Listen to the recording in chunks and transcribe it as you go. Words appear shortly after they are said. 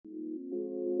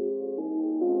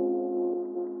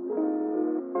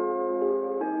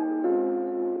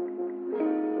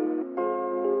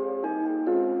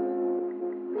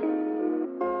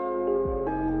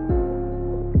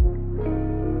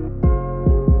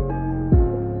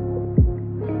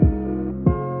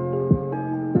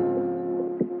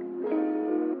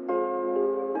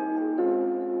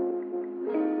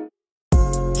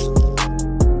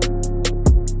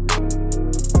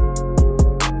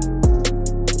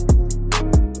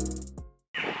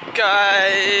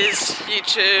guys,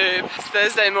 YouTube. It's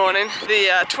Thursday morning, the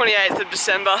 28th of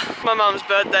December. My mum's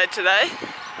birthday today.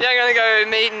 Yeah, I'm gonna go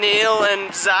meet Neil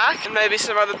and Zach and maybe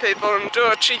some other people and do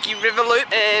a cheeky river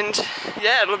loop, and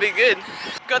yeah, it'll be good.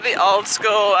 Got the old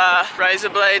school razor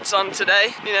blades on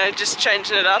today, you know, just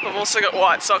changing it up. I've also got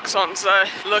white socks on, so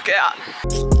look out.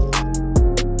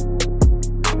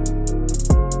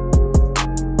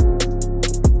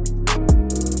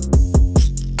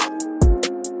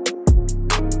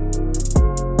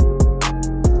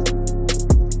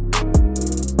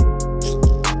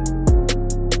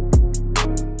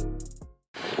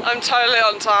 I'm totally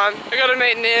on time. I gotta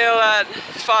meet Neil at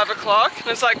 5 o'clock.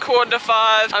 It's like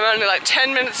 4:45. I'm only like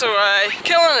 10 minutes away.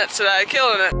 Killing it today,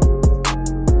 killing it.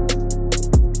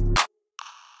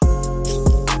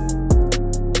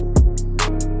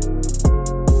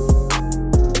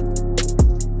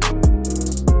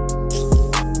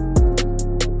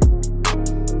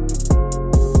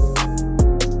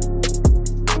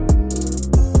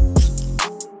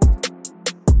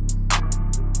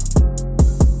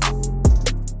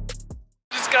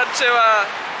 To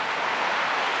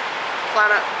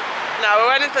Planet. No, we're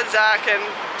waiting for Zach and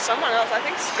someone else. I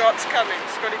think Scott's coming.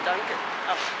 Scotty Duncan.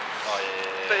 Oh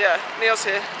yeah. But yeah, Neil's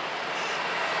here.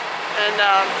 And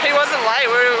he wasn't late.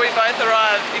 We both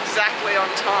arrived exactly on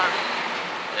time.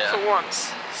 Yeah. For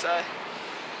once. So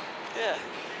yeah,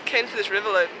 keen for this river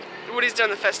loop. Woody's doing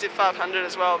the festive 500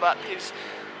 as well, but he's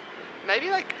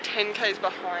maybe like 10 k's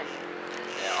behind.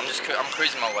 Yeah, I'm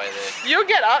cruising my way there. You'll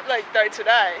get up like though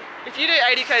today. If you do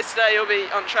 80 k's today, you'll be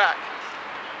on track.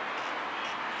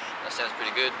 That sounds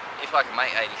pretty good. If I can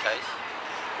make 80 k's.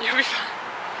 You'll be fine.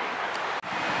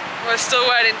 We're still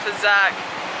waiting for Zach.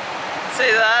 See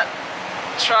that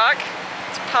truck?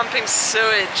 It's pumping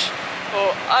sewage.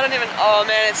 Or I don't even. Oh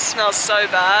man, it smells so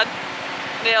bad.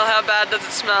 Neil, how bad does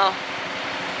it smell?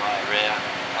 Diarrhea.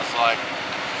 I was like,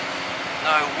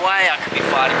 no way I could be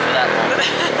fighting for that long.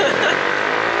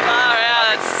 Far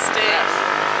out, it stinks.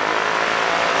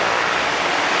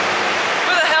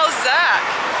 Where the hell's Zach?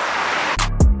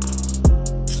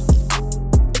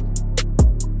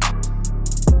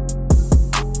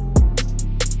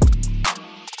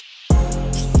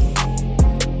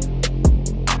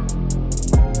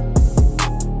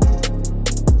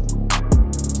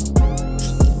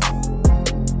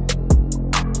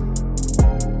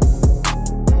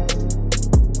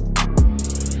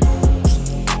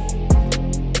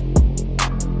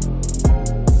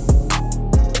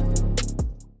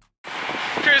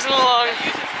 Cruising along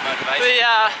the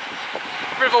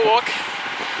river walk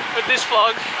with this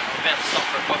vlog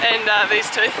and these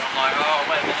two.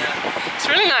 It's a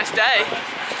really nice day.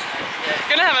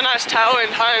 Gonna have a nice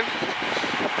tailwind home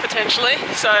potentially,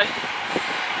 so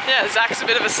yeah, Zach's a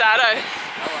bit of a sado,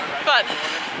 but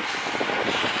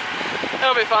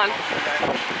it'll be fun.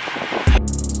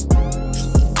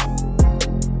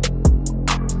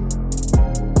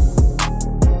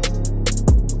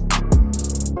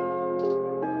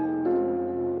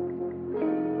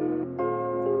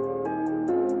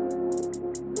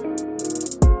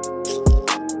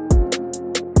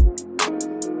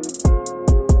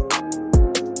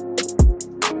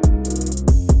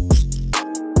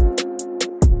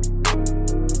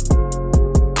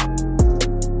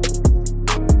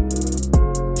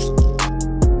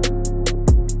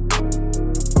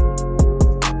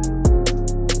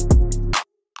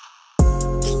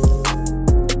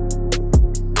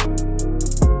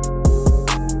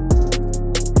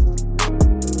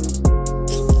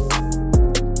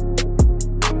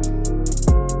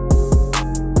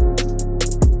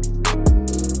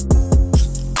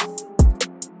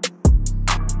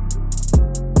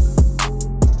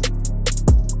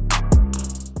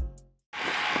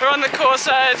 We're on the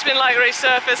Corso, it's been like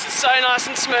resurfaced, it's so nice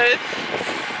and smooth.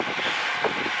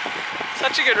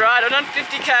 Such a good ride. I've done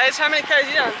 50 k's. How many k's have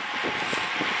you done?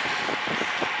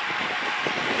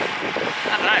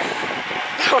 I don't know.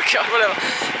 Oh god, whatever.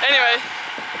 Anyway.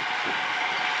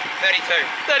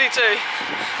 32.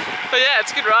 But yeah,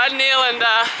 it's a good ride. Neil and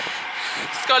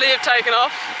Scotty have taken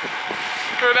off.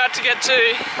 We're about to get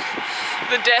to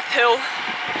the Death Hill,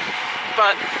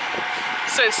 but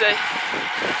soon see.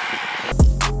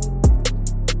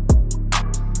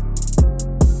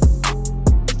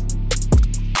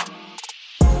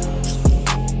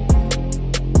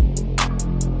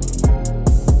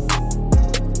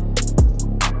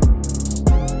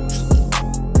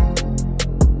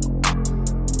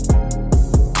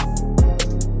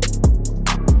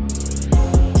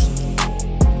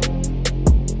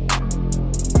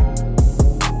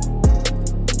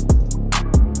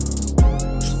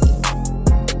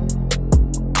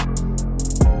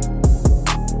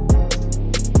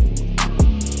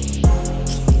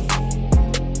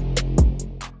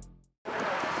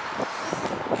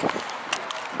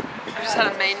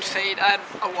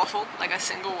 waffle, like a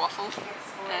single waffle,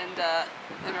 and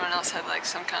everyone else had like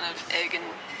some kind of egg and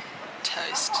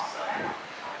toast.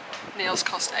 Neil's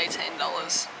cost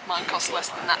 $18. Mine cost less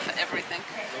than that for everything.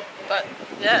 But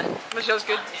yeah, was yours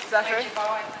good, Zachary?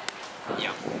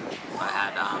 Yeah. I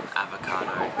had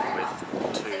avocado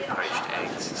with 2 poached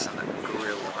eggs, some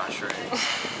grilled mushrooms,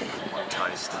 1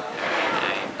 toast,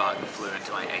 and a bug flew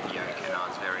into my egg yolk, and I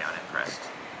was very unimpressed.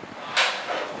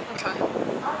 Okay.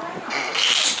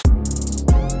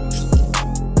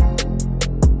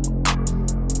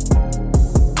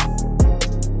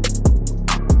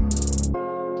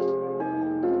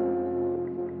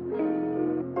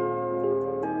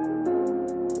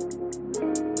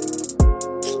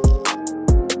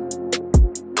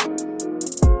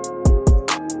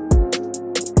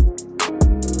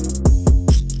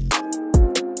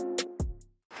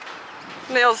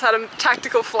 Neil's had a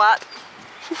tactical flat.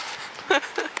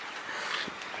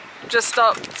 Just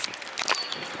stopped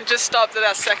at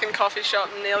our second coffee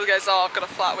shop and Neil goes, oh, I've got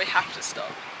a flat, we have to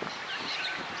stop.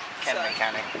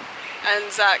 Mechanic. And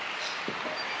Zach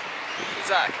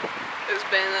has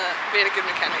been a good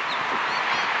mechanic.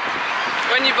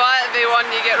 When you buy at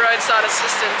V1 you get roadside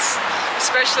assistance,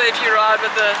 especially if you ride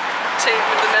with the team,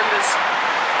 with the members.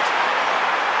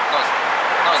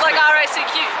 It's like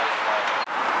RACQ.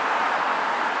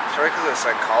 It's probably because it's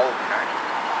so cold, you know.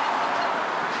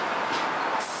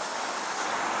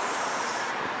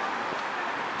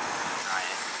 Oh,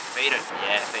 yeah. Feed it.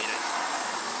 Yeah, feed it.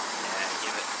 Yeah,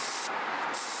 give it.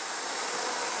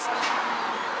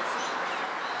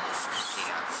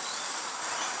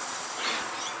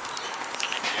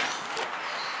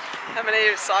 How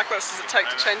many cyclists does it take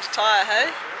to change a tyre, hey?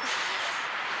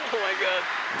 Oh my god.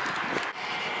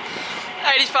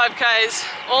 85 k's,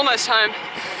 almost home.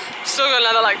 Still got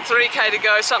another like 3k to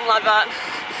go, something like that.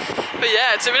 But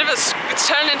yeah, it's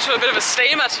turned into a bit of a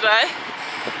steamer today.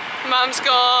 Mum's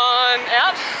gone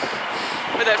out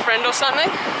with her friend or something,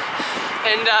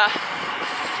 and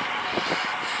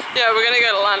yeah, we're gonna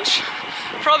go to lunch.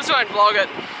 Probs won't vlog it,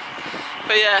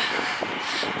 but yeah,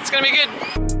 it's gonna be good.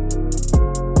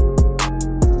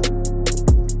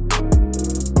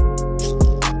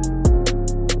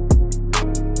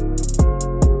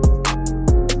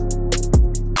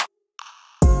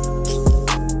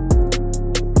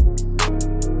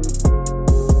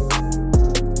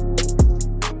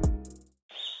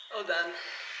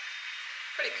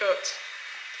 Pretty cooked.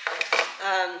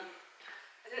 I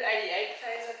did 88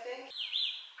 k's, I think.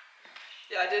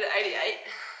 Yeah, I did 88,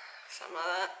 something like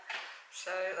that.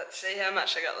 So let's see how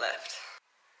much I got left.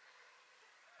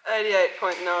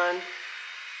 88.9.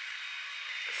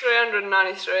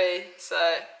 393, so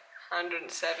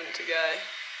 107 to go.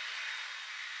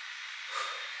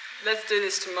 Let's do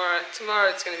this tomorrow. Tomorrow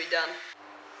it's going to be done.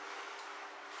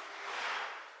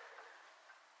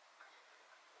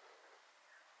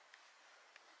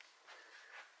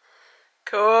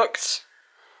 Cooked.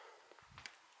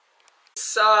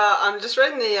 So I'm just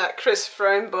reading the Chris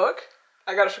Froome book.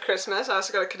 I got it for Christmas. I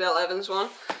also got a Cadell Evans one.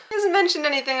 He hasn't mentioned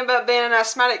anything about being an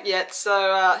asthmatic yet,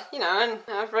 so you know, and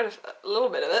I've read a little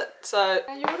bit of it. So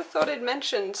you would have thought he'd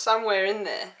mentioned somewhere in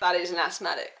there that he's an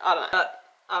asthmatic. I don't know. But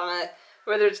I don't know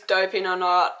whether it's doping or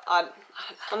not.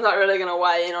 I'm not really gonna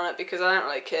weigh in on it because I don't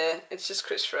really care. It's just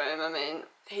Chris Froome. I mean,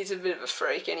 he's a bit of a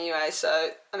freak anyway.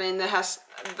 So I mean,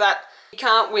 you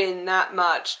can't win that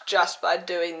much just by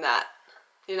doing that.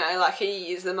 You know, like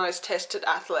he is the most tested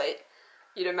athlete,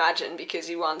 you'd imagine, because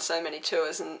he won so many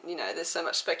tours and, you know, there's so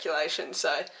much speculation.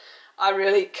 So I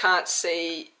really can't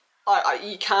see,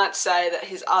 you can't say that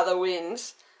his other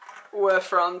wins were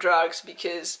from drugs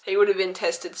because he would have been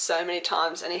tested so many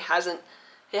times and he hasn't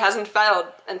failed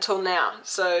until now.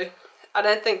 So I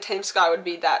don't think Team Sky would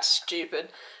be that stupid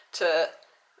to,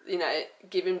 you know,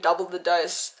 give him double the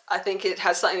dose. I think it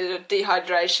has something to do with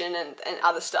dehydration and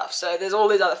other stuff. So there's all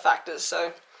these other factors.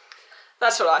 So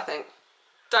that's what I think.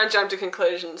 Don't jump to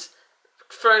conclusions.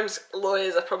 Froome's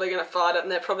lawyers are probably going to fight it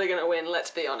and they're probably going to win, let's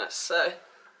be honest. So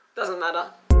doesn't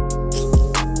matter.